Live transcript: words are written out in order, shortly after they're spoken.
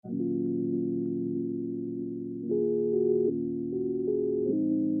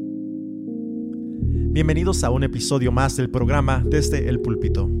Bienvenidos a un episodio más del programa Desde el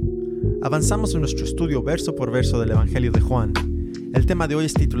Púlpito. Avanzamos en nuestro estudio verso por verso del Evangelio de Juan. El tema de hoy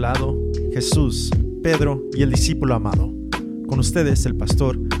es titulado Jesús, Pedro y el discípulo amado. Con ustedes el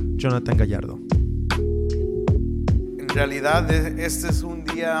pastor Jonathan Gallardo. En realidad este es un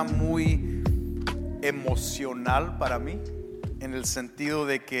día muy emocional para mí, en el sentido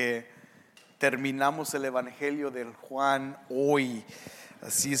de que terminamos el Evangelio de Juan hoy.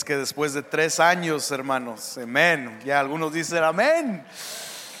 Así es que después de 3 años, hermanos, amén. Ya algunos dicen amén.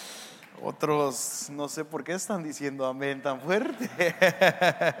 Otros no sé por qué están diciendo amén tan fuerte.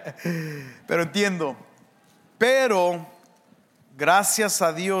 Pero entiendo. Pero gracias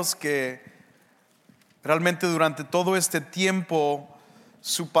a Dios que realmente durante todo este tiempo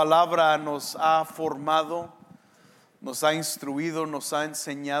su palabra nos ha formado, nos ha instruido, nos ha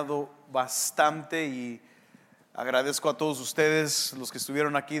enseñado bastante, y agradezco a todos ustedes, los que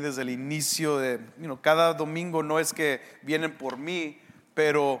estuvieron aquí desde el inicio de, cada domingo. No es que vienen por mí,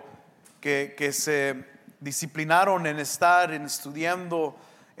 pero que se disciplinaron en estar, en estudiando,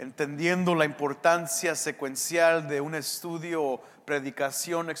 entendiendo la importancia secuencial de un estudio o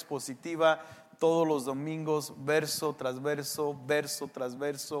predicación expositiva todos los domingos, verso tras verso, verso tras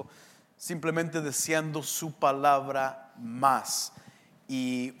verso, simplemente deseando su palabra más.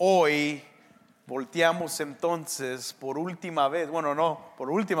 Y hoy volteamos entonces por última vez, no por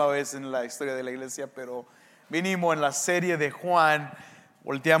última vez en la historia de la iglesia, pero mínimo en la serie de Juan,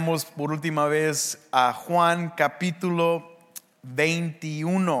 volteamos por última vez a Juan capítulo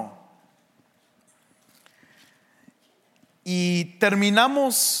 21. Y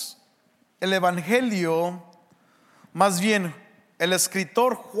terminamos el Evangelio, más bien el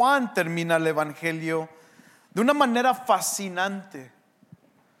escritor Juan termina el Evangelio de una manera fascinante.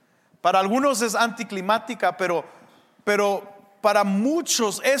 Para algunos es anticlimática, pero para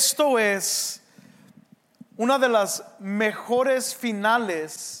muchos esto es una de las mejores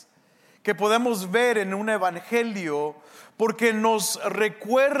finales que podemos ver en un evangelio, porque nos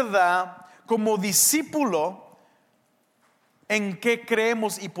recuerda como discípulo en qué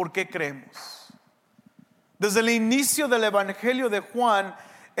creemos y por qué creemos. Desde el inicio del evangelio de Juan,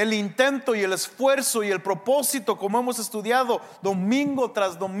 el intento y el esfuerzo y el propósito, como hemos estudiado domingo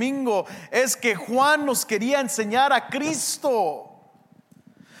tras domingo, es que Juan nos quería enseñar a Cristo.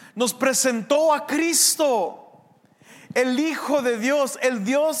 Nos presentó a Cristo, el Hijo de Dios, el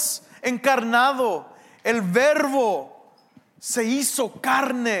Dios encarnado, el Verbo se hizo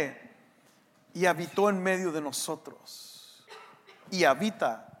carne y habitó en medio de nosotros, y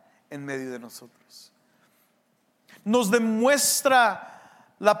habita en medio de nosotros. Nos demuestra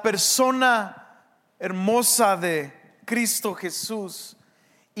la persona hermosa de Cristo Jesús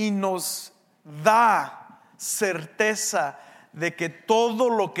y nos da certeza de que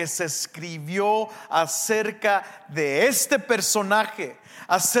todo lo que se escribió acerca de este personaje,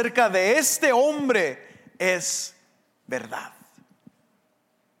 acerca de este hombre, es verdad.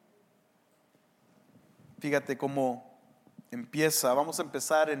 Fíjate cómo empieza. Vamos a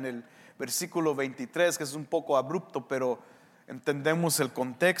empezar en el versículo 23, que es un poco abrupto, pero entendemos el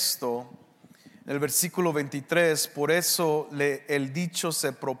contexto. En el versículo 23, por eso el dicho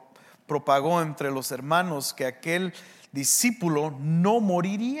se propagó entre los hermanos que aquel discípulo no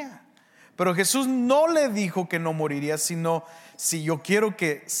moriría. Pero Jesús no le dijo que no moriría, sino: si yo quiero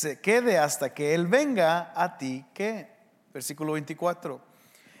que se quede hasta que Él venga, a ti ¿qué? Versículo 24.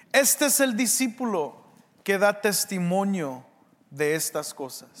 Este es el discípulo que da testimonio de estas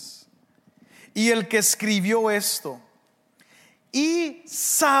cosas, y el que escribió esto. Y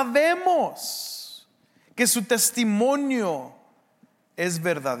sabemos que su testimonio es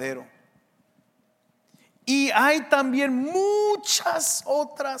verdadero. Y hay también muchas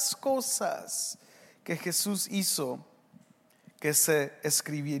otras cosas que Jesús hizo que se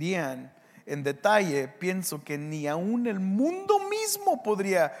escribirían en detalle. Pienso que ni aún el mundo mismo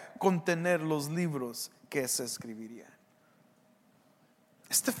podría contener los libros que se escribirían.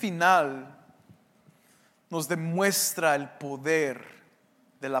 Este final nos demuestra el poder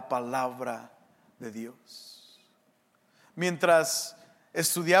de la palabra de Dios. Mientras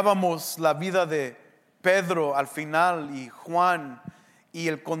estudiábamos la vida de Pedro al final y Juan y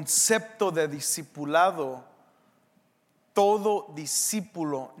el concepto de discipulado, todo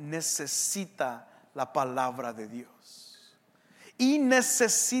discípulo necesita la palabra de Dios y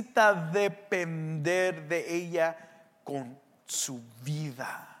necesita depender de ella con su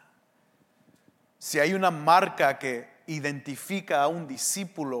vida. Si hay una marca que identifica a un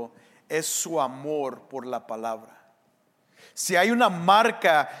discípulo, es su amor por la palabra. Si hay una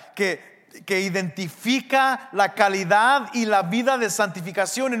marca que que identifica la calidad y la vida de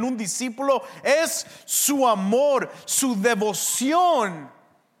santificación en un discípulo es su amor, su devoción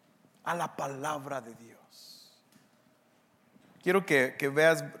a la palabra de Dios. Quiero que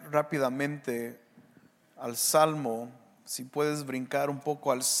veas rápidamente al Salmo, si puedes brincar un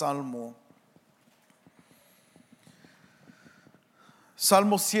poco al Salmo.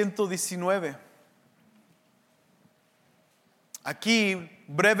 Salmo 119. Aquí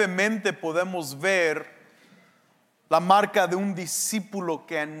brevemente podemos ver la marca de un discípulo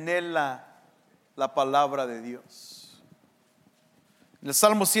que anhela la palabra de Dios. En el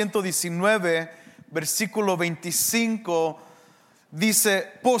Salmo 119, versículo 25,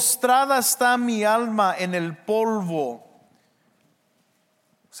 dice: postrada está mi alma en el polvo.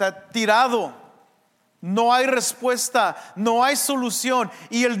 O sea, tirado. No hay respuesta, no hay solución.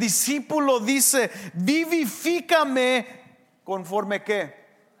 Y el discípulo dice: vivifícame conforme ¿qué?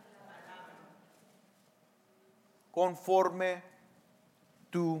 Conforme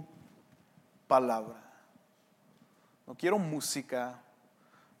tu palabra. No quiero música,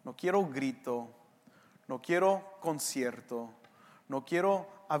 no quiero grito, no quiero concierto, no quiero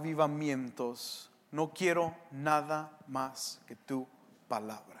avivamientos, no quiero nada más que tu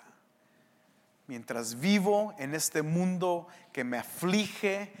palabra. Mientras vivo en este mundo que me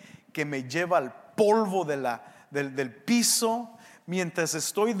aflige, que me lleva al polvo del piso, mientras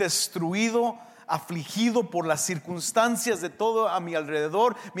estoy destruido, afligido por las circunstancias de todo a mi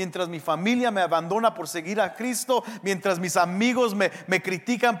alrededor, mientras mi familia me abandona por seguir a Cristo, mientras mis amigos me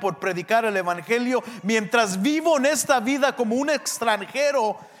critican por predicar el evangelio, mientras vivo en esta vida como un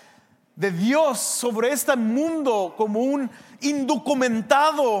extranjero de Dios sobre este mundo, como un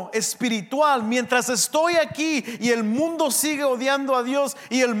indocumentado espiritual, mientras estoy aquí y el mundo sigue odiando a Dios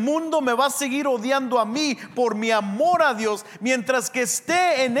y el mundo me va a seguir odiando a mí por mi amor a Dios, mientras que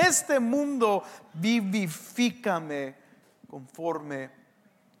esté en este mundo, vivifícame conforme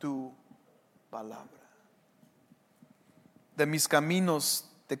tu palabra. De mis caminos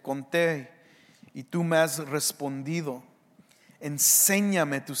te conté y tú me has respondido.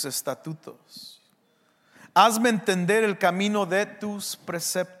 Enséñame tus estatutos. Hazme entender el camino de tus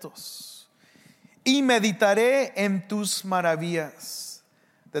preceptos y meditaré en tus maravillas.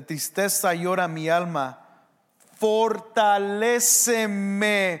 De tristeza llora mi alma.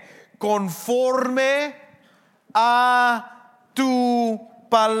 Fortaléceme conforme a tu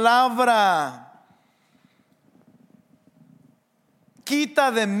palabra.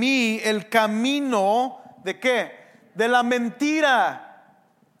 Quita de mí el camino ¿de qué? De la mentira.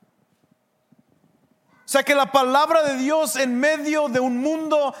 O sea, que la palabra de Dios en medio de un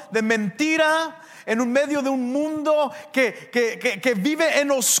mundo de mentira, en un medio de un mundo que vive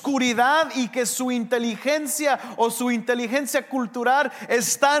en oscuridad y que su inteligencia o su inteligencia cultural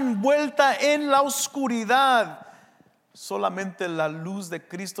está envuelta en la oscuridad. Solamente la luz de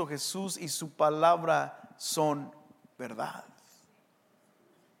Cristo Jesús y su palabra son verdad.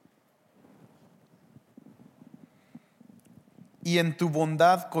 Y en tu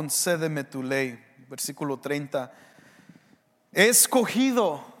bondad concédeme tu ley. Versículo 30. He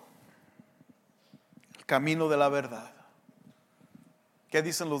escogido el camino de la verdad. ¿Qué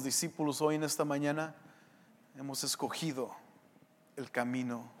dicen los discípulos hoy en esta mañana? Hemos escogido el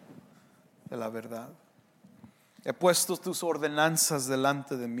camino de la verdad. He puesto tus ordenanzas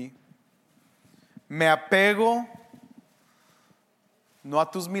delante de mí. Me apego no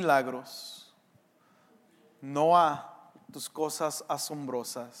a tus milagros, no a tus cosas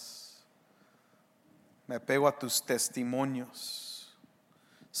asombrosas. Me apego a tus testimonios.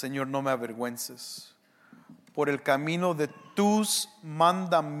 Señor, no me avergüences. Por el camino de tus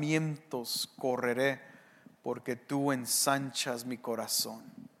mandamientos correré, porque tú ensanchas mi corazón.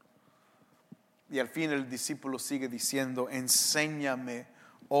 Y al fin el discípulo sigue diciendo: enséñame,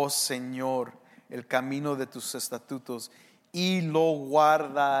 oh Señor, el camino de tus estatutos, y lo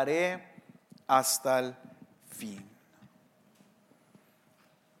guardaré hasta el fin.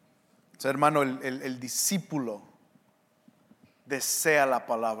 Hermano, el discípulo desea la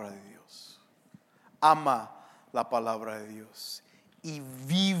palabra de Dios, ama la palabra de Dios y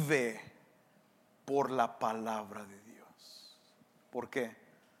vive por la palabra de Dios. ¿Por qué?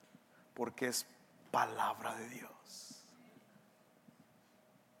 Porque es palabra de Dios,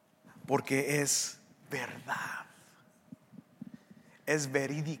 porque es verdad, es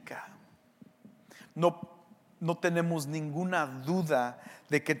verídica. No tenemos ninguna duda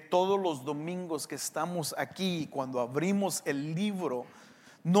de que todos los domingos que estamos aquí, cuando abrimos el libro,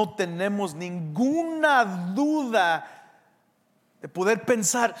 no tenemos ninguna duda de poder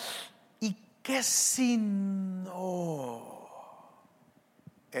pensar: ¿y qué si no?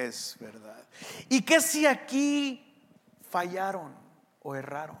 es verdad. ¿Y qué si aquí fallaron o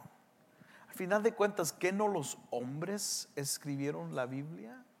erraron? Al final de cuentas, ¿qué no los hombres escribieron la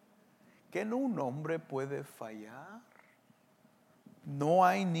Biblia? ¿Qué no un hombre puede fallar? No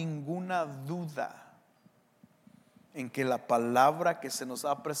hay ninguna duda en que la palabra que se nos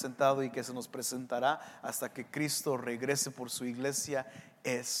ha presentado y que se nos presentará hasta que Cristo regrese por su iglesia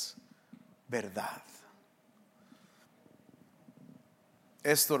es verdad.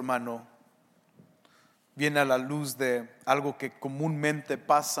 Esto, hermano, viene a la luz de algo que comúnmente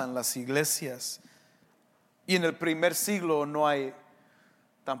pasa en las iglesias. Y en el primer siglo no hay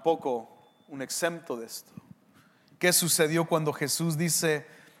tampoco un exento de esto. ¿Qué sucedió cuando Jesús dice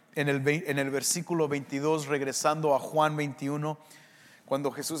en el versículo 22, regresando a Juan 21,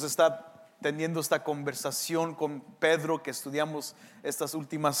 cuando Jesús está teniendo esta conversación con Pedro que estudiamos estas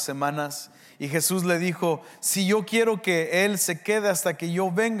últimas semanas, y Jesús le dijo: si yo quiero que él se quede hasta que yo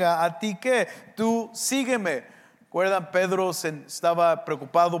venga, ¿a ti qué? Tú sígueme. ¿Recuerdan? Pedro estaba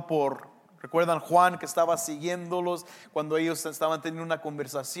preocupado ¿recuerdan Juan que estaba siguiéndolos cuando ellos estaban teniendo una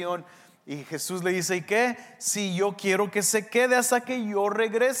conversación? Y Jesús le dice: ¿y qué? Si yo quiero que se quede hasta que yo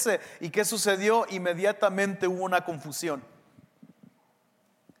regrese. ¿Y qué sucedió? Inmediatamente hubo una confusión.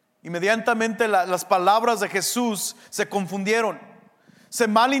 Inmediatamente las palabras de Jesús se confundieron, se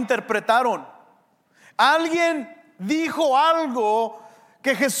malinterpretaron. Alguien dijo algo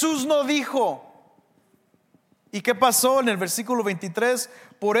que Jesús no dijo. ¿Y qué pasó en el versículo 23?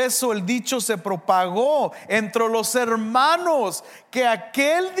 Por eso el dicho se propagó entre los hermanos, que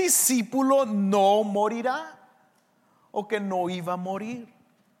aquel discípulo no morirá, o que no iba a morir.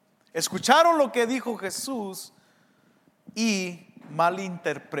 Escucharon lo que dijo Jesús y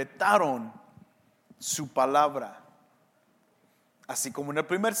malinterpretaron su palabra. Así como en el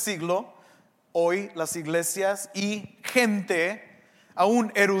primer siglo, hoy las iglesias y gente,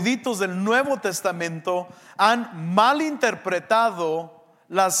 aún eruditos del Nuevo Testamento, han malinterpretado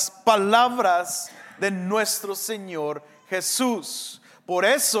las palabras de nuestro Señor Jesús. Por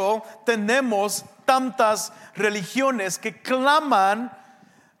eso tenemos tantas religiones que claman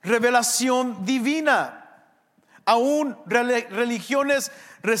revelación divina. Aún religiones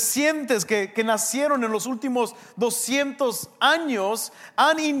recientes que nacieron en los últimos 200 años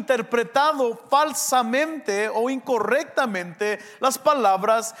han interpretado falsamente o incorrectamente las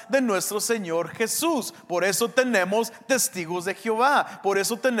palabras de nuestro Señor Jesús. Por eso tenemos testigos de Jehová, por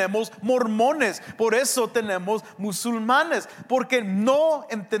eso tenemos mormones, por eso tenemos musulmanes, porque no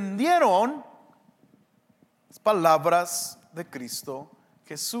entendieron las palabras de Cristo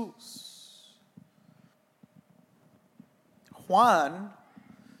Jesús. Juan,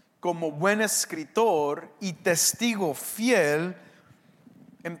 como buen escritor y testigo fiel,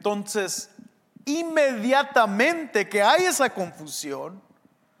 entonces inmediatamente que hay esa confusión,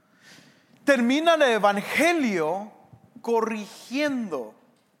 termina el evangelio corrigiendo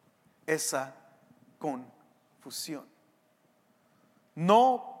esa confusión.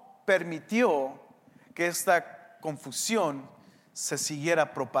 No permitió que esta confusión se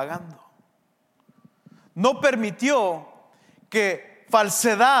siguiera propagando. No permitió que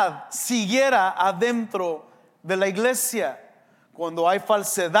falsedad siguiera adentro de la iglesia. Cuando hay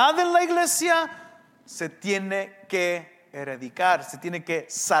falsedad en la iglesia, se tiene que erradicar, se tiene que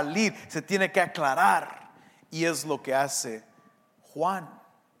salir, se tiene que aclarar. Y es lo que hace Juan,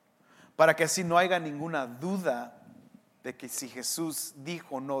 para que así no haya ninguna duda de que si Jesús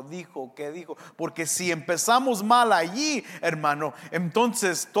dijo, no dijo, qué dijo. Porque si empezamos mal allí, hermano,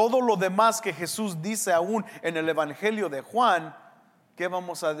 entonces todo lo demás que Jesús dice aún en el evangelio de Juan, ¿qué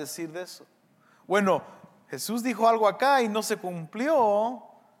vamos a decir de eso? Bueno, Jesús dijo algo acá y no se cumplió.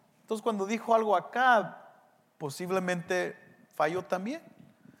 Entonces cuando dijo algo acá, posiblemente falló también.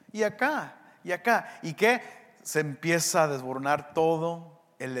 Y acá, y acá. ¿Y qué? Se empieza a desboronar todo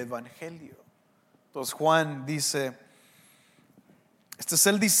el evangelio. Entonces Juan dice: este es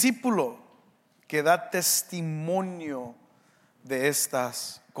el discípulo que da testimonio de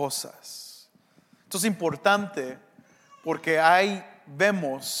estas cosas. Esto es importante porque ahí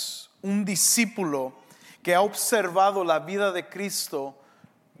vemos un discípulo que ha observado la vida de Cristo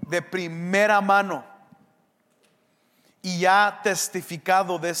de primera mano y ha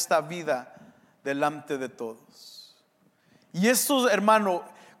testificado de esta vida delante de todos. Y esto, hermano,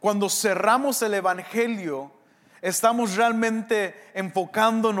 cuando cerramos el evangelio, estamos realmente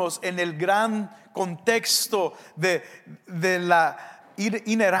enfocándonos en el gran contexto de la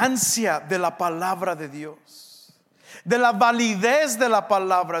inherencia de la palabra de Dios, de la validez de la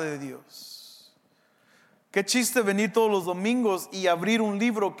palabra de Dios. Qué chiste venir todos los domingos y abrir un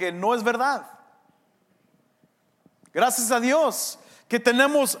libro que no es verdad. Gracias a Dios que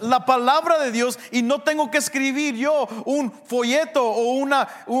tenemos la palabra de Dios y no tengo que escribir yo un folleto o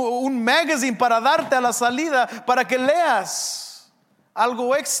un magazine para darte a la salida para que leas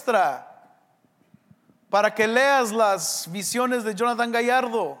algo extra, para que leas las visiones de Jonathan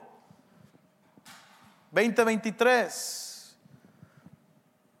Gallardo 2023,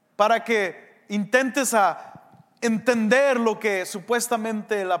 para que intentes a entender lo que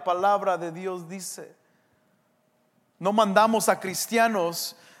supuestamente la palabra de Dios dice. No mandamos a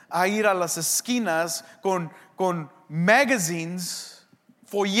cristianos a ir a las esquinas con magazines,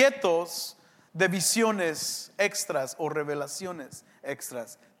 folletos de visiones extras o revelaciones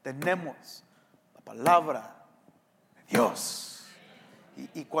extras. Tenemos la palabra de Dios.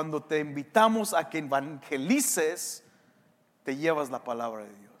 Y cuando te invitamos a que evangelices, te llevas la palabra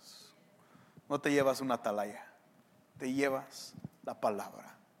de Dios. No te llevas una atalaya, te llevas la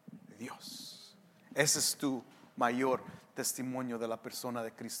palabra de Dios. Ese es tu mayor testimonio de la persona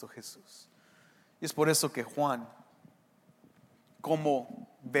de Cristo Jesús. Y es por eso que Juan, como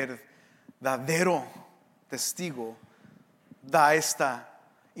verdadero testigo, da esta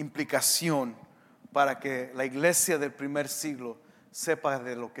implicación para que la iglesia del primer siglo sepa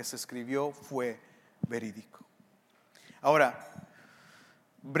de lo que se escribió fue verídico. Ahora,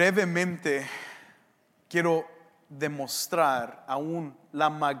 brevemente quiero demostrar aún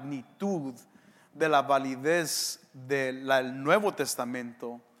la magnitud de la validez del Nuevo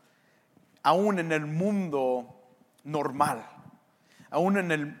Testamento, aún en el mundo normal, aún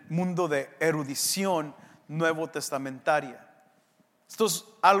en el mundo de erudición nuevo testamentaria. Esto es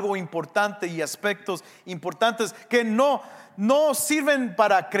algo importante y aspectos importantes que no sirven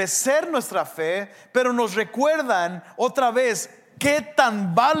para crecer nuestra fe, pero nos recuerdan otra vez qué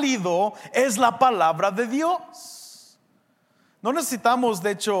tan válido es la palabra de Dios. No necesitamos,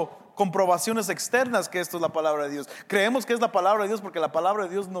 de hecho, comprobaciones externas que esto es la palabra de Dios. Creemos que es la palabra de Dios porque la palabra de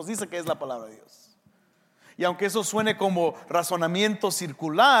Dios nos dice que es la palabra de Dios. Y aunque eso suene como razonamiento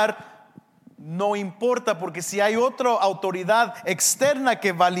circular, no importa, porque si hay otra autoridad externa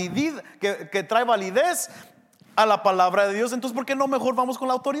que trae validez a la palabra de Dios, entonces ¿por qué no mejor vamos con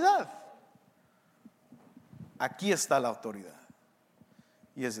la autoridad? Aquí está la autoridad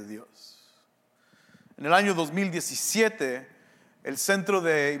y es de Dios. En el año 2017, el Centro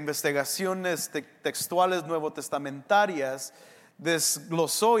de Investigaciones Textuales Nuevo Testamentarias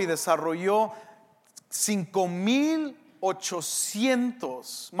desglosó y desarrolló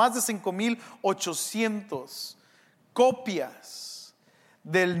 5,800, más de 5,800 copias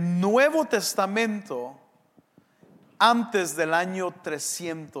del Nuevo Testamento antes del año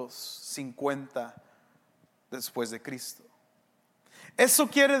 350 después de Cristo. Eso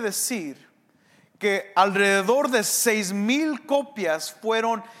quiere decir que alrededor de 6,000 copias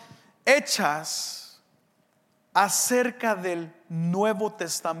fueron hechas acerca del Nuevo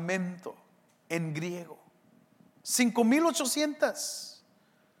Testamento en griego. 5,800.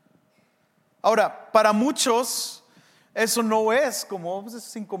 Ahora, para muchos eso no es como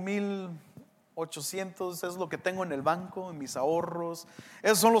 5,800 es lo que tengo en el banco, en mis ahorros.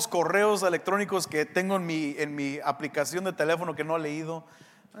 Esos son los correos electrónicos que tengo en mi aplicación de teléfono que no he leído.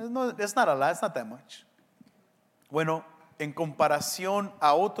 It's not a lot, it's not that much. Bueno, en comparación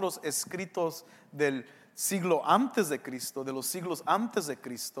a otros escritos del siglo antes de Cristo, de los siglos antes de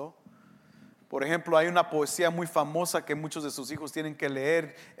Cristo, por ejemplo, hay una poesía muy famosa que muchos de sus hijos tienen que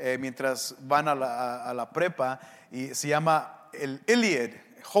leer mientras van a la prepa, y se llama el Iliad,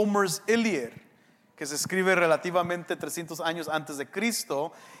 Homer's Iliad, que se escribe relativamente 300 años antes de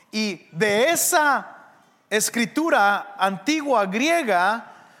Cristo, y de esa escritura antigua griega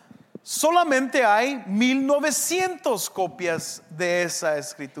solamente hay 1,900 copias de esa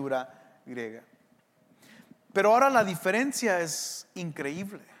escritura griega. Pero ahora la diferencia es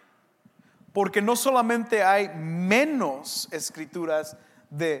increíble, porque no solamente hay menos escrituras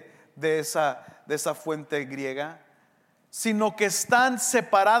de esa fuente griega, sino que están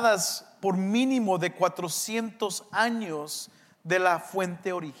separadas por mínimo de 400 años de la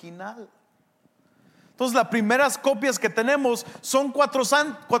fuente original. Entonces las primeras copias que tenemos son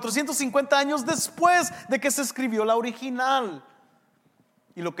 450 años después de que se escribió la original.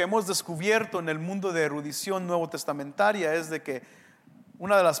 Y lo que hemos descubierto en el mundo de erudición nuevo testamentaria es de que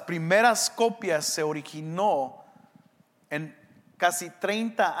una de las primeras copias se originó en casi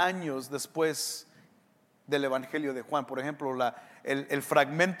 30 años después del Evangelio de Juan. Por ejemplo, el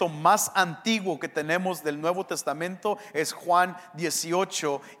fragmento más antiguo que tenemos del Nuevo Testamento es Juan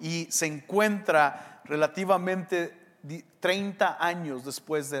 18 y se encuentra relativamente 30 años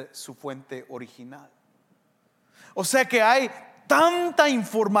después de su fuente original. O sea que hay tanta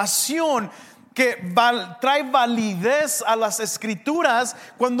información que trae validez a las escrituras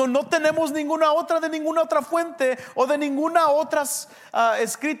cuando no tenemos ninguna otra fuente o de ninguna otras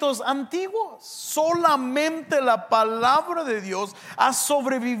escritos antiguos. Solamente la palabra de Dios ha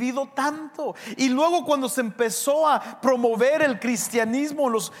sobrevivido tanto. Y luego cuando se empezó a promover el cristianismo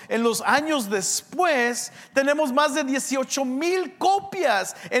en los años después, tenemos más de 18,000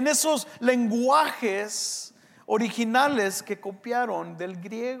 copias en esos lenguajes originales que copiaron del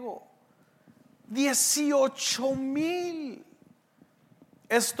griego. 18,000.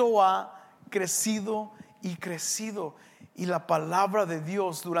 Esto ha crecido y crecido. Y la palabra de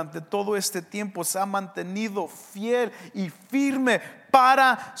Dios durante todo este tiempo se ha mantenido fiel y firme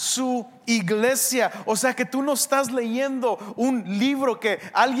para su iglesia. O sea que tú no estás leyendo un libro que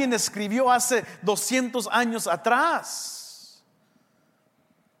alguien escribió hace 200 años atrás.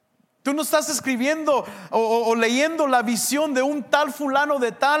 Tú no estás escribiendo o leyendo la visión de un tal fulano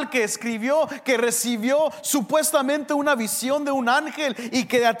de tal que escribió, que recibió supuestamente una visión de un ángel y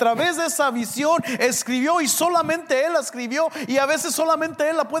que a través de esa visión escribió, y solamente él la escribió, y a veces solamente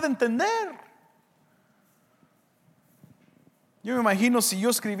él la puede entender. Yo me imagino si yo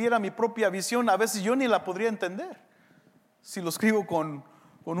escribiera mi propia visión, a veces yo ni la podría entender si lo escribo con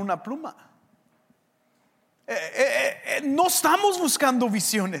una pluma. No estamos buscando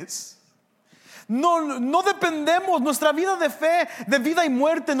visiones. No dependemos. Nuestra vida de fe, de vida y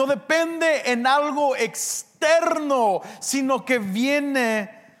muerte, no depende en algo externo, sino que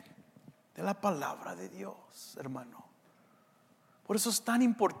viene de la palabra de Dios, hermano. Por eso es tan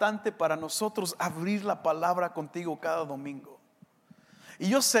importante para nosotros abrir la palabra contigo cada domingo. Y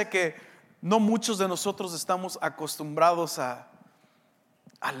yo sé que no muchos de nosotros estamos acostumbrados a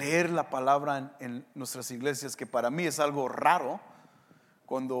leer la palabra en nuestras iglesias, que para mí es algo raro.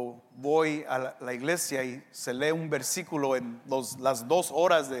 Cuando voy a la iglesia y se lee un versículo en las 2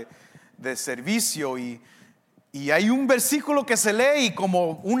 horas de servicio, y hay un versículo que se lee y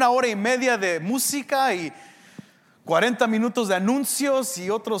como 1 hora y media de música y 40 minutos de anuncios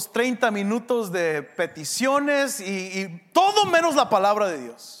y otros 30 minutos de peticiones y todo menos la palabra de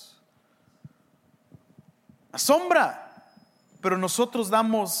Dios. Asombra. Pero nosotros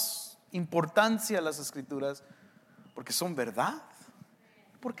damos importancia a las escrituras porque son verdad,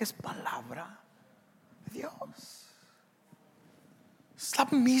 porque es palabra de Dios. Es la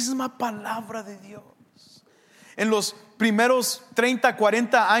misma palabra de Dios. En los primeros 30,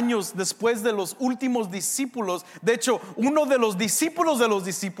 40 años después de los últimos discípulos, de hecho, uno de los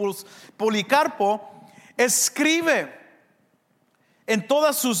discípulos, Policarpo, escribe en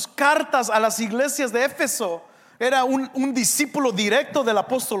todas sus cartas a las iglesias de Éfeso. Era un discípulo directo del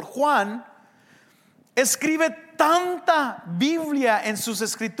apóstol Juan. Escribe tanta Biblia en sus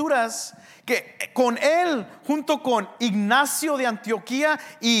escrituras que con él, junto con Ignacio de Antioquía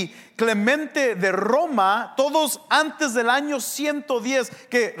y Clemente de Roma, todos antes del año 110,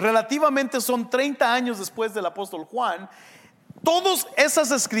 que relativamente son 30 años después del apóstol Juan, todas esas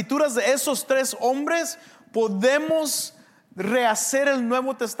escrituras de esos 3 hombres podemos rehacer el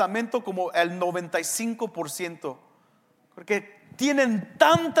Nuevo Testamento como el 95%, porque tienen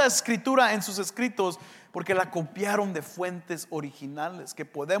tanta escritura en sus escritos, porque la copiaron de fuentes originales, que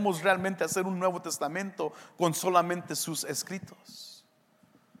podemos realmente hacer un Nuevo Testamento con solamente sus escritos.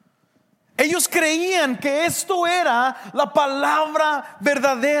 Ellos creían que esto era la palabra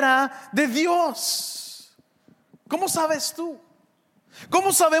verdadera de Dios. ¿Cómo sabes tú?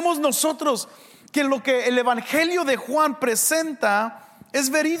 ¿Cómo sabemos nosotros que lo que el Evangelio de Juan presenta es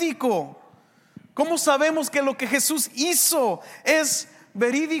verídico? ¿Cómo sabemos que lo que Jesús hizo es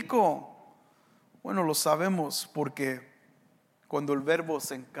verídico? Bueno, lo sabemos porque cuando el Verbo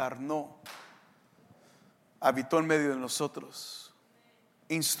se encarnó, habitó en medio de nosotros,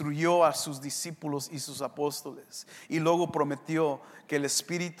 instruyó a sus discípulos y sus apóstoles, y luego prometió que el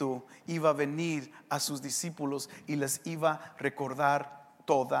Espíritu iba a venir a sus discípulos y les iba a recordar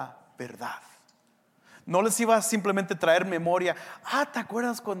toda verdad. No les iba a simplemente traer memoria. ¿Te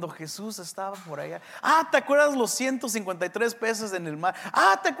acuerdas cuando Jesús estaba por allá? ¿Te acuerdas los 153 peces en el mar?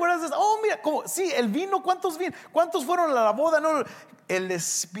 ¿Te acuerdas de eso? Mira, sí, el vino, ¿cuántos fueron a la boda? No, el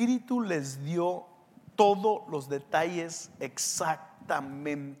Espíritu les dio todos los detalles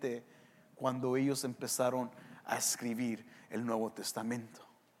exactamente cuando ellos empezaron a escribir el Nuevo Testamento.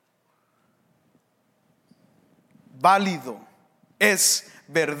 Válido, es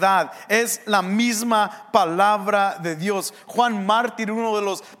verdad, es la misma palabra de Dios. Juan Mártir, uno de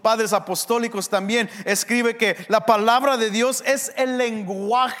los padres apostólicos, también escribe que la palabra de Dios es el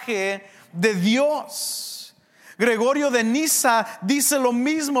lenguaje de Dios. Gregorio de Niza dice lo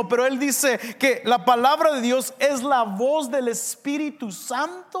mismo, pero él dice que la palabra de Dios es la voz del Espíritu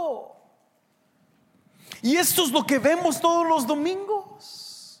Santo. Y esto es lo que vemos todos los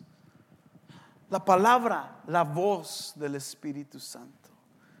domingos. La palabra, la voz del Espíritu Santo.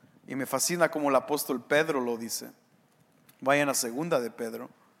 Y me fascina como el apóstol Pedro lo dice. Vayan a segunda de Pedro.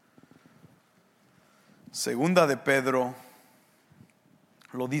 Segunda de Pedro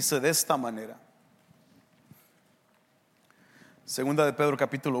lo dice de esta manera. Segunda de Pedro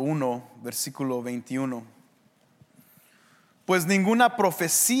capítulo 1, versículo 21. Pues ninguna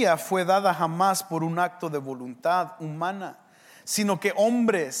profecía fue dada jamás por un acto de voluntad humana, sino que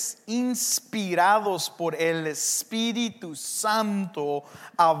hombres inspirados por el Espíritu Santo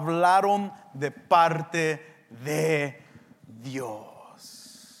hablaron de parte de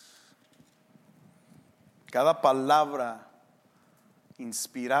Dios. Cada palabra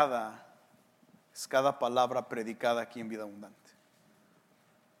inspirada es cada palabra predicada aquí en Vida Abundante.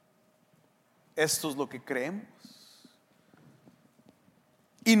 Esto es lo que creemos.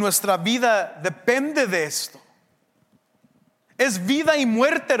 Y nuestra vida depende de esto. Es vida y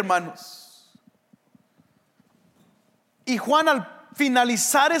muerte, hermanos. Y Juan, al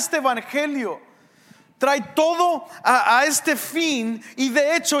finalizar este evangelio, trae todo a este fin. Y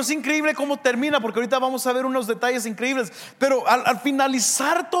de hecho es increíble cómo termina, porque ahorita vamos a ver unos detalles increíbles. Pero al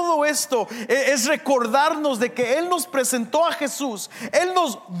finalizar todo esto es recordarnos de que Él nos presentó a Jesús. Él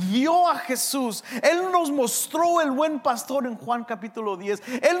nos dio a Jesús. Él nos mostró el buen pastor en Juan capítulo 10.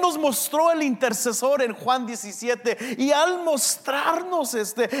 Él nos mostró el intercesor en Juan 17. Y al mostrarnos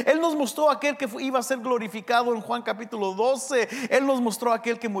Él nos mostró aquel que iba a ser glorificado en Juan capítulo 12. Él nos mostró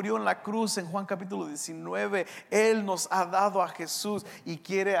aquel que murió en la cruz en Juan capítulo 19. Él nos ha dado a Jesús y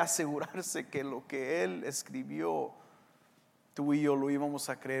quiere asegurarse que lo que Él escribió, tú y yo lo íbamos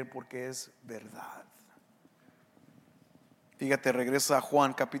a creer porque es verdad. Fíjate, regresa a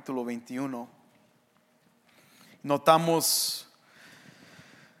Juan capítulo 21. Notamos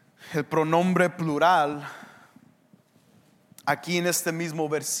el pronombre plural aquí en este mismo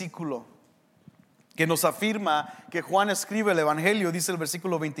versículo, que nos afirma que Juan escribe el evangelio. Dice el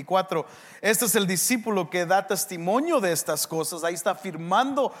versículo 24: este es el discípulo que da testimonio de estas cosas. Ahí está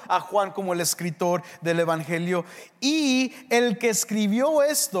afirmando a Juan como el escritor del evangelio. Y el que escribió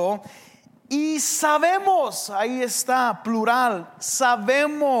esto, y sabemos, ahí está, plural,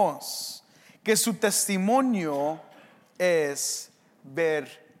 sabemos que su testimonio es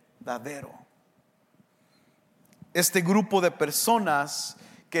verdadero. Este grupo de personas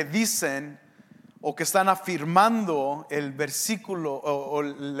que dicen o que están afirmando el versículo o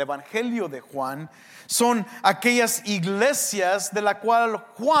el evangelio de Juan, son aquellas iglesias de la cual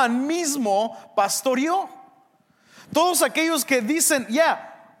Juan mismo pastoreó. Todos aquellos que dicen,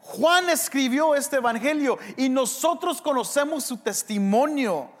 Juan escribió este evangelio y nosotros conocemos su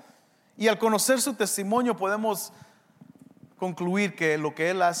testimonio, y al conocer su testimonio podemos concluir que lo que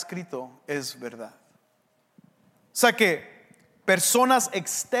él ha escrito es verdad. O sea que personas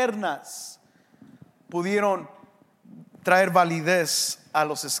externas pudieron traer validez a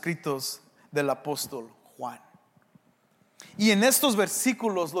los escritos del apóstol Juan. Y en estos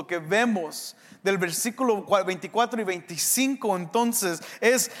versículos lo que vemos del versículo 24 y 25 entonces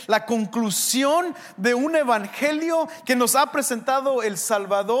es la conclusión de un evangelio que nos ha presentado el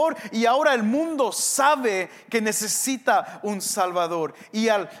Salvador, y ahora el mundo sabe que necesita un Salvador. Y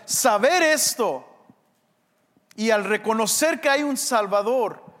al saber esto y al reconocer que hay un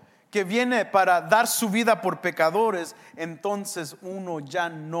Salvador que viene para dar su vida por pecadores, entonces uno ya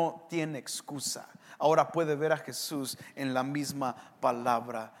no tiene excusa. Ahora puede ver a Jesús en la misma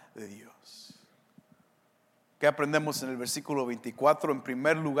palabra de Dios. ¿Qué aprendemos en el versículo 24? En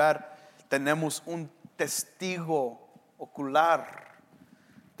primer lugar, tenemos un testigo ocular.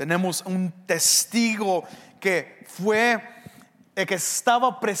 Tenemos un testigo que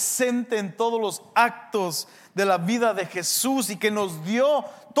estaba presente en todos los actos de la vida de Jesús y que nos dio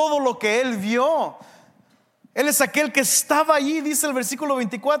todo lo que Él vio. Él es aquel que estaba allí, dice el versículo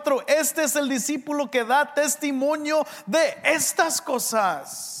 24. Este es el discípulo que da testimonio de estas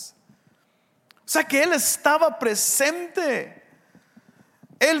cosas. O sea que Él estaba presente.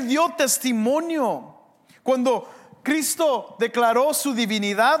 Él dio testimonio. Cuando Cristo declaró su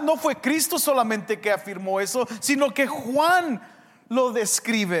divinidad, no fue Cristo solamente que afirmó eso, sino que Juan lo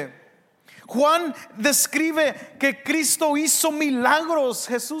describe. Juan describe que Cristo hizo milagros.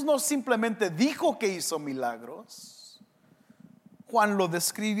 Jesús no simplemente dijo que hizo milagros, Juan lo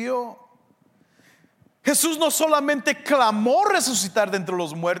describió. Jesús no solamente clamó resucitar de entre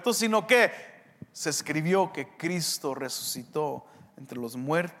los muertos, sino que se escribió que Cristo resucitó entre los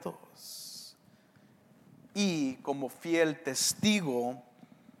muertos. Y como fiel testigo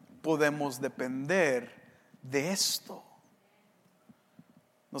podemos depender de esto.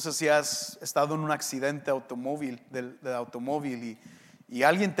 No sé si has estado en un accidente de automóvil y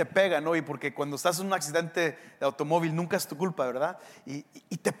alguien te pega, ¿no? Y porque cuando estás en un accidente de automóvil nunca es tu culpa, ¿verdad? Y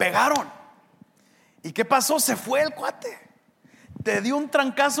te pegaron. ¿Y qué pasó? Se fue el cuate. Te dio un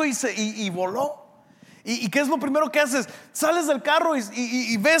trancazo y voló. ¿Y qué es lo primero que haces? Sales del carro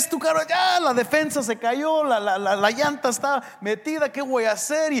y ves tu carro, ya la defensa se cayó, la llanta está metida, ¿qué voy a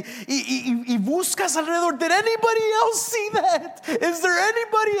hacer? Y buscas alrededor. Did anybody else see that? Is there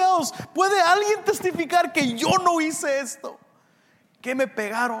anybody else? ¿Puede alguien testificar que yo no hice esto? Que me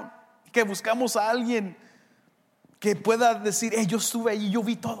pegaron. Que buscamos a alguien que pueda decir, yo estuve ahí, yo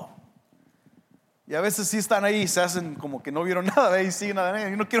vi todo. Y a veces sí están ahí y se hacen como que no vieron nada, y siguen nada.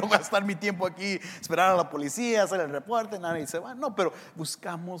 Yo no quiero gastar mi tiempo aquí, esperar a la policía, hacer el reporte, nada, y se van. No, pero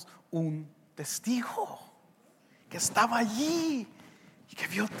buscamos un testigo que estaba allí y que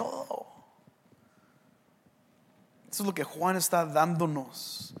vio todo. Eso es lo que Juan está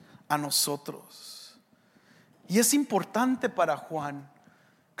dándonos a nosotros. Y es importante para Juan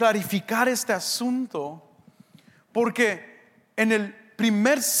clarificar este asunto, porque en el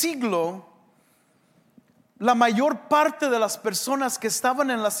primer siglo la mayor parte de las personas que estaban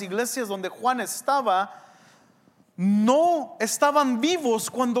en las iglesias donde Juan estaba no estaban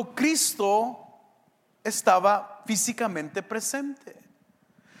vivos cuando Cristo estaba físicamente presente.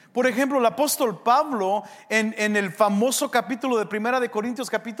 Por ejemplo, el apóstol Pablo en el famoso capítulo de 1 de Corintios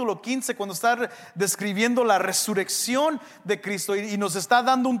capítulo 15, cuando está describiendo la resurrección de Cristo y nos está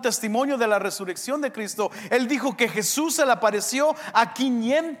dando un testimonio de la resurrección de Cristo, él dijo que Jesús se le apareció a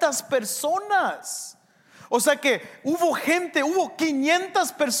 500 personas. O sea que hubo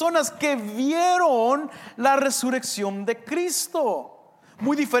 500 personas que vieron la resurrección de Cristo.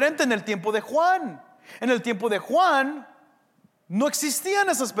 Muy diferente en el tiempo de Juan. En el tiempo de Juan no existían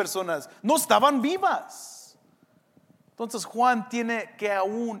esas personas, no estaban vivas. Entonces Juan tiene que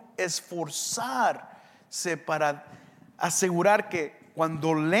aún esforzarse para asegurar que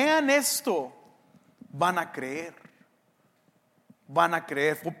cuando lean esto van a creer. Van a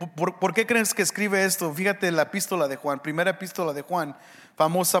creer. ¿Por qué crees que escribe esto? Fíjate la epístola de Juan, primera epístola de Juan,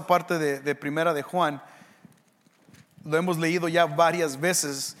 famosa parte de primera de Juan. Lo hemos leído ya varias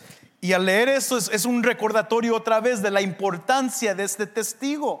veces. Y al leer esto es un recordatorio otra vez de la importancia de este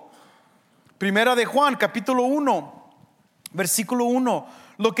testigo. Primera de Juan, capítulo 1, versículo 1.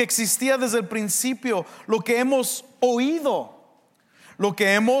 Lo que existía desde el principio, lo que hemos oído, lo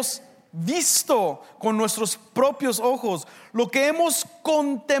que hemos visto con nuestros propios ojos, lo que hemos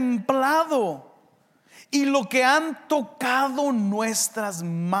contemplado y lo que han tocado nuestras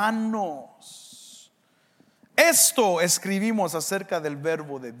manos. Esto escribimos acerca del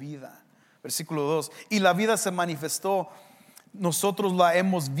verbo de vida. Versículo 2. Y la vida se manifestó, nosotros la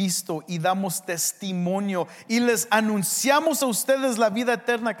hemos visto y damos testimonio y les anunciamos a ustedes la vida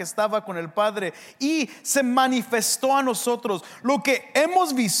eterna que estaba con el Padre y se manifestó a nosotros. Lo que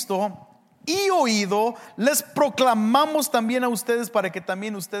hemos visto y oído les proclamamos también a ustedes, para que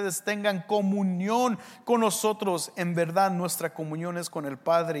también ustedes tengan comunión con nosotros. En verdad nuestra comunión es con el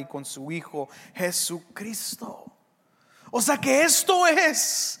Padre y con su Hijo Jesucristo. O sea que esto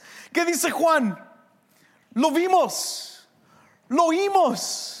es, ¿qué dice Juan? Lo vimos, lo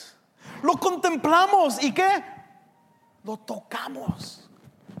oímos, lo contemplamos y ¿qué? Lo tocamos.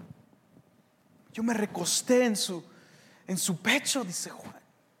 Yo me recosté en su pecho, dice Juan.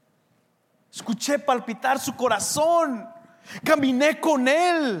 Escuché palpitar su corazón. Caminé con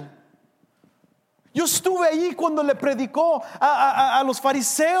él. Yo estuve ahí cuando le predicó a los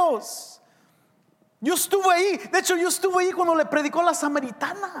fariseos. Yo estuve ahí. De hecho, yo estuve ahí cuando le predicó a la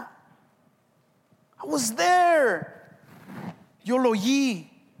samaritana. I was there. Yo lo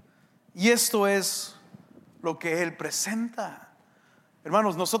oí. Y esto es lo que él presenta.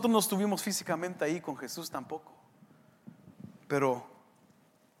 Hermanos, nosotros no estuvimos físicamente ahí con Jesús tampoco, pero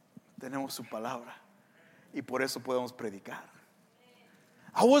tenemos su palabra y por eso podemos predicar.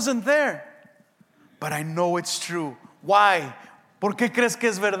 I wasn't there, but I know it's true. Why? ¿Por qué crees que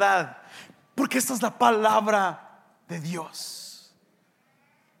es verdad? Porque esta es la palabra de Dios.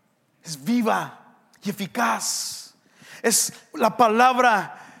 Es viva y eficaz. Es la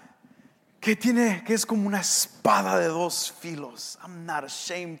palabra que es como una espada de dos filos. I'm not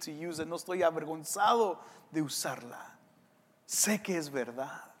ashamed to use it. No estoy avergonzado de usarla. Sé que es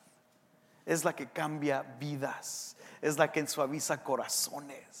verdad. Es la que cambia vidas. Es la que suaviza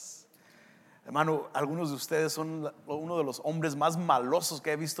corazones. Hermano, algunos de ustedes son uno de los hombres más malosos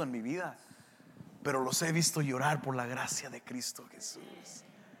que he visto en mi vida, pero los he visto llorar por la gracia de Cristo Jesús.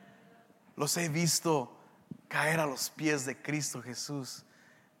 Los he visto caer a los pies de Cristo Jesús.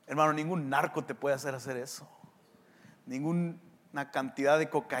 Hermano, ningún narco te puede hacer eso. Ningún Una cantidad de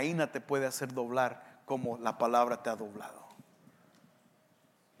cocaína te puede hacer doblar como la palabra te ha doblado.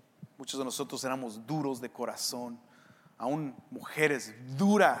 Muchos de nosotros éramos duros de corazón, aún mujeres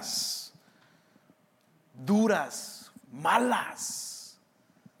duras, malas.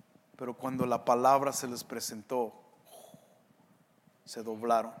 Pero cuando la palabra se les presentó, se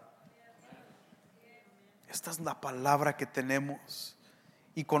doblaron. Esta es la palabra que tenemos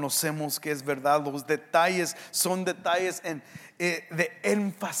y conocemos que es verdad. Los detalles son detalles de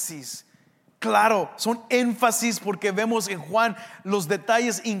énfasis. Claro, son énfasis porque vemos en Juan los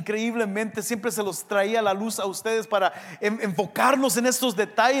detalles increíblemente. Siempre se los traía a la luz a ustedes para enfocarnos en estos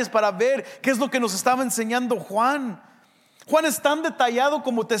detalles, para ver qué es lo que nos estaba enseñando Juan. Juan es tan detallado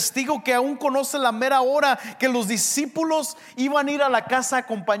como testigo que aún conoce la mera hora que los discípulos iban a ir a la casa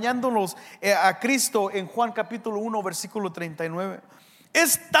acompañándolos a Cristo en Juan capítulo 1 versículo 39.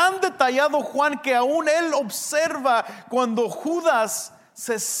 Es tan detallado Juan que aún él observa cuando Judas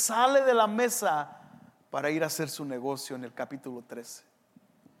se sale de la mesa para ir a hacer su negocio en el capítulo 13.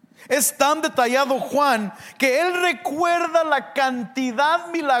 Es tan detallado Juan que él recuerda la cantidad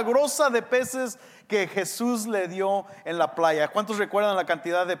milagrosa de peces que Jesús le dio en la playa. ¿Cuántos recuerdan la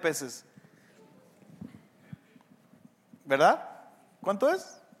cantidad de peces? ¿Verdad? ¿Cuánto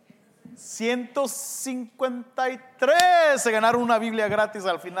es? 153. Se ganaron una Biblia gratis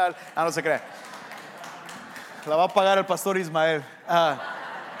al final. No se cree. La va a pagar el pastor Ismael.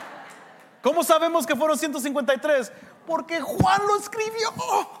 ¿Cómo sabemos que fueron 153? Porque Juan lo escribió.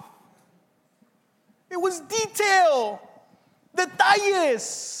 It was detail.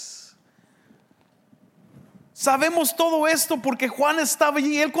 Detalles. Sabemos todo esto porque Juan estaba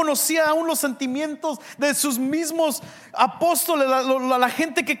allí. Él conocía aún los sentimientos de sus mismos apóstoles, la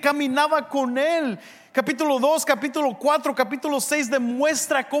gente que caminaba con él. Capítulo 2, capítulo 4, capítulo 6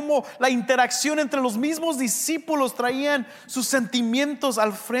 demuestra cómo la interacción entre los mismos discípulos traían sus sentimientos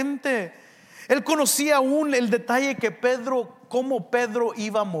al frente. Él conocía aún el detalle que cómo Pedro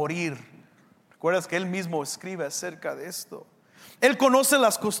iba a morir. ¿Recuerdas que él mismo escribe acerca de esto? Él conoce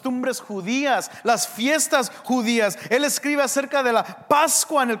las costumbres judías, las fiestas judías. Él escribe acerca de la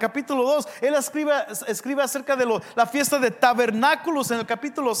Pascua en el capítulo 2. Él escribe acerca de la fiesta de tabernáculos en el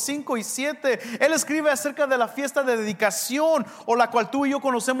capítulo 5 y 7. Él escribe acerca de la fiesta de dedicación, o la cual tú y yo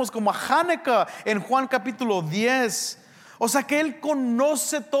conocemos como Hanukkah, en Juan capítulo 10. O sea que él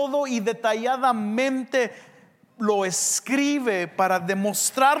conoce todo y detalladamente lo escribe para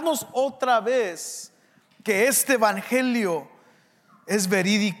demostrarnos otra vez que este evangelio es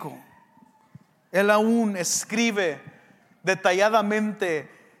verídico. Él aún escribe detalladamente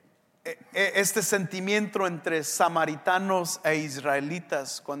este sentimiento entre samaritanos e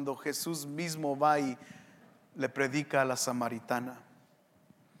israelitas cuando Jesús mismo va y le predica a la samaritana.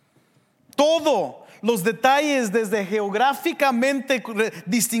 Todos los detalles, desde geográficamente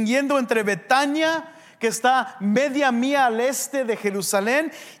distinguiendo entre Betania, que está media milla al este de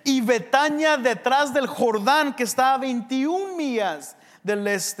Jerusalén, y Betania detrás del Jordán, que está a 21 millas del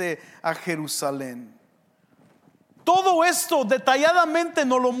este a Jerusalén. Todo esto detalladamente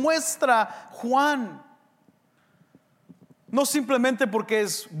nos lo muestra Juan. No simplemente porque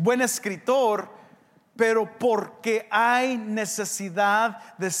es buen escritor, pero porque hay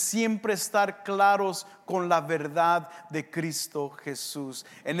necesidad de siempre estar claros con la verdad de Cristo Jesús.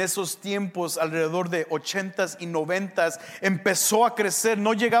 En esos tiempos, alrededor de 80s y 90s, empezó a crecer.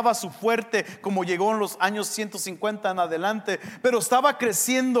 No llegaba a su fuerte como llegó en los años 150 en adelante, pero estaba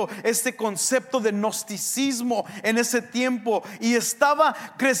creciendo este concepto de gnosticismo en ese tiempo, y estaba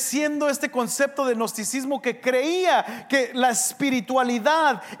creciendo este concepto de gnosticismo que creía que la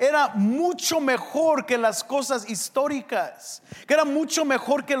espiritualidad era mucho mejor que las cosas históricas, que era mucho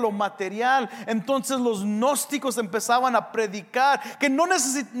mejor que lo material. Entonces los gnósticos empezaban a predicar que no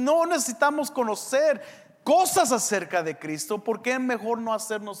necesitamos conocer cosas acerca de Cristo, porque es mejor no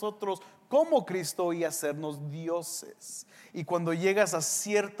hacer nosotros como Cristo y hacernos dioses. Y cuando llegas a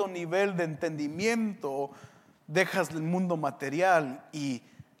cierto nivel de entendimiento, dejas el mundo material y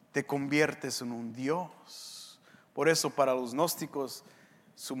te conviertes en un Dios. Por eso para los gnósticos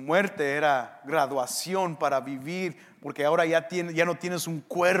su muerte era graduación para vivir, porque ahora ya no tienes un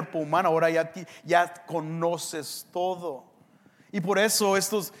cuerpo humano, ahora ya conoces todo. Y por eso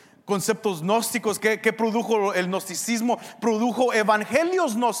estos conceptos gnósticos que produjo el gnosticismo, produjo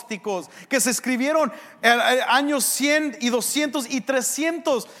evangelios gnósticos que se escribieron en años 100 y 200 y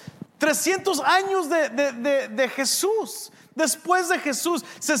 300 años de Jesús. Después de Jesús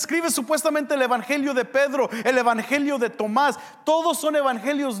se escribe supuestamente el evangelio de Pedro, el evangelio de Tomás. Todos son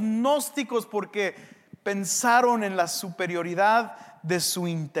evangelios gnósticos porque pensaron en la superioridad de su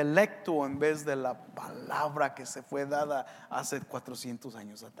intelecto en vez de la palabra que se fue dada hace 400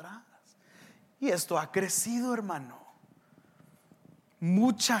 años atrás. Y esto ha crecido, hermano.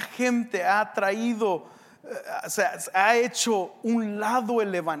 Mucha gente ha traído, ha hecho un lado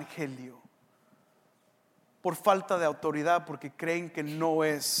el evangelio por falta de autoridad, porque creen que no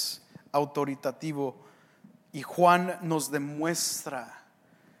es autoritativo. Y Juan nos demuestra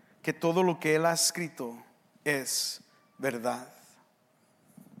que todo lo que él ha escrito es verdad.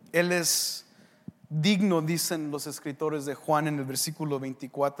 Él es digno, dicen los escritores de Juan en el versículo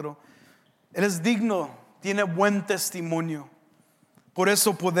 24. Él es digno, tiene buen testimonio. Por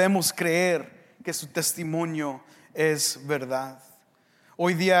eso podemos creer que su testimonio es verdad.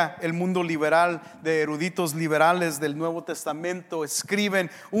 Hoy día el mundo liberal, de eruditos liberales del Nuevo Testamento,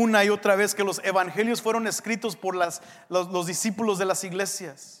 escriben una y otra vez que los evangelios fueron escritos por los discípulos de las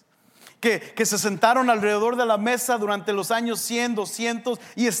iglesias, que se sentaron alrededor de la mesa durante los años 100, 200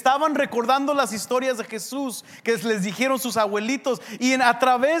 y estaban recordando las historias de Jesús que les dijeron sus abuelitos, y a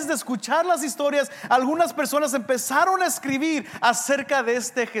través de escuchar las historias algunas personas empezaron a escribir acerca de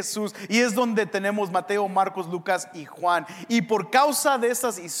este Jesús, y es donde tenemos Mateo, Marcos, Lucas y Juan. Y por causa de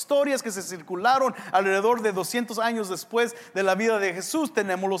esas historias que se circularon alrededor de 200 años después de la vida de Jesús,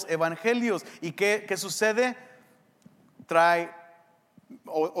 tenemos los evangelios. ¿Y qué sucede?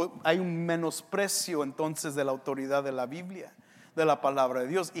 Hay un menosprecio entonces de la autoridad de la Biblia, de la palabra de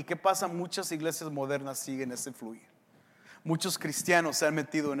Dios. ¿Y qué pasa? Muchas iglesias modernas siguen ese fluir. Muchos cristianos se han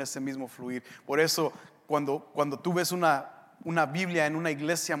metido en ese mismo fluir. Por eso cuando tú ves una Biblia en una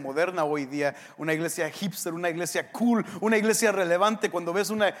iglesia moderna hoy día, una iglesia hipster, una iglesia cool, una iglesia relevante, cuando ves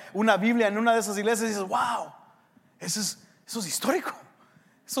una Biblia en una de esas iglesias dices, wow, eso es histórico,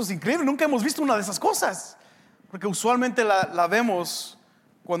 eso es increíble, nunca hemos visto una de esas cosas. Porque usualmente la vemos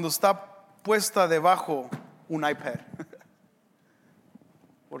cuando está puesta debajo un iPad.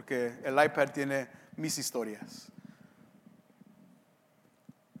 Porque el iPad tiene mis historias.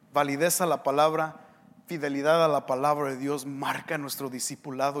 Validez a la palabra, fidelidad a la palabra de Dios marca nuestro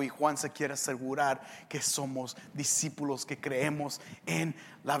discipulado. Y Juan se quiere asegurar que somos discípulos, que creemos en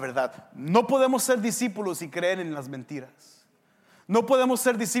la verdad. No podemos ser discípulos y creer en las mentiras. No podemos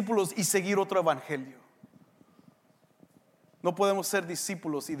ser discípulos y seguir otro evangelio. No podemos ser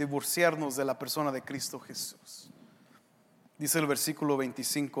discípulos y divorciarnos de la persona de Cristo Jesús. Dice el versículo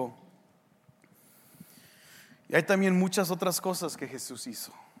 25. Y hay también muchas otras cosas que Jesús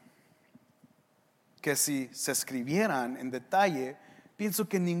hizo, que si se escribieran en detalle, pienso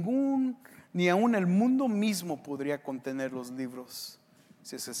que ni aún el mundo mismo podría contener los libros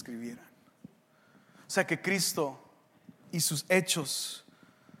si se escribieran. O sea que Cristo y sus hechos,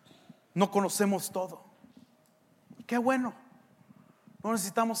 no conocemos todo. Qué bueno. No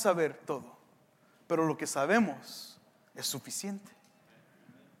necesitamos saber todo, pero lo que sabemos es suficiente.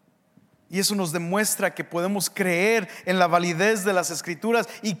 Y eso nos demuestra que podemos creer en la validez de las Escrituras,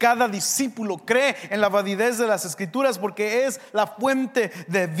 y cada discípulo cree en la validez de las Escrituras porque es la fuente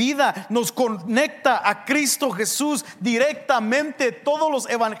de vida. Nos conecta a Cristo Jesús directamente. Todos los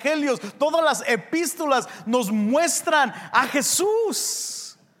evangelios, todas las epístolas nos muestran a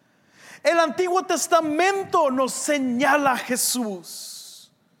Jesús. El Antiguo Testamento nos señala a Jesús.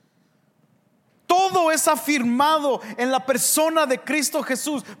 Todo es afirmado en la persona de Cristo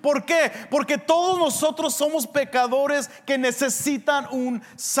Jesús. ¿Por qué? Porque todos nosotros somos pecadores que necesitan un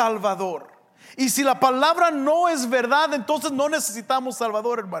Salvador. Y si la palabra no es verdad, entonces no necesitamos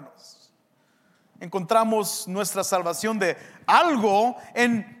Salvador, hermanos. Encontramos nuestra salvación de algo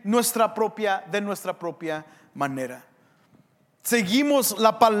en de nuestra propia manera. Seguimos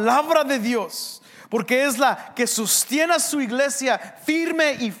la palabra de Dios, porque es la que sostiene a su iglesia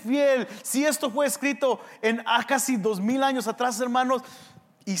firme y fiel. Si esto fue escrito en casi 2000 años atrás, hermanos,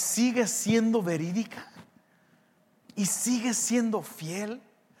 y sigue siendo verídica, y sigue siendo fiel,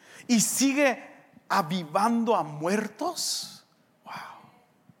 y sigue avivando a muertos. Wow.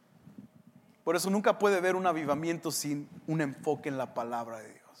 Por eso nunca puede haber un avivamiento sin un enfoque en la palabra de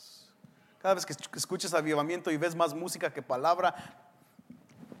Dios. Cada vez que escuches avivamiento y ves más música que palabra,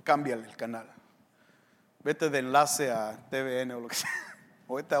 cámbiale el canal. Vete de enlace a TVN o lo que sea,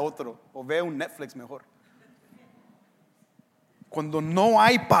 o vete a otro, o ve un Netflix mejor. Cuando no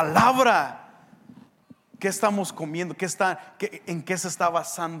hay palabra, ¿qué estamos comiendo? ¿En qué se está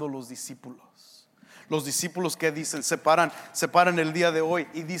basando los discípulos? Los discípulos que dicen, se paran el día de hoy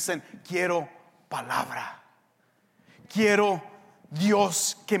y dicen, quiero palabra. Quiero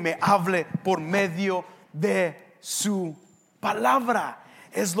Dios que me hable por medio de su palabra.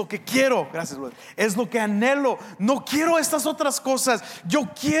 es lo que quiero. Gracias, Lord. Es lo que anhelo. No quiero estas otras cosas. Yo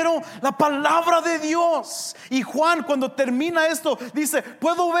quiero la palabra de Dios. Y Juan, cuando termina esto, dice: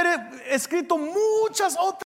 puedo ver escrito muchas otras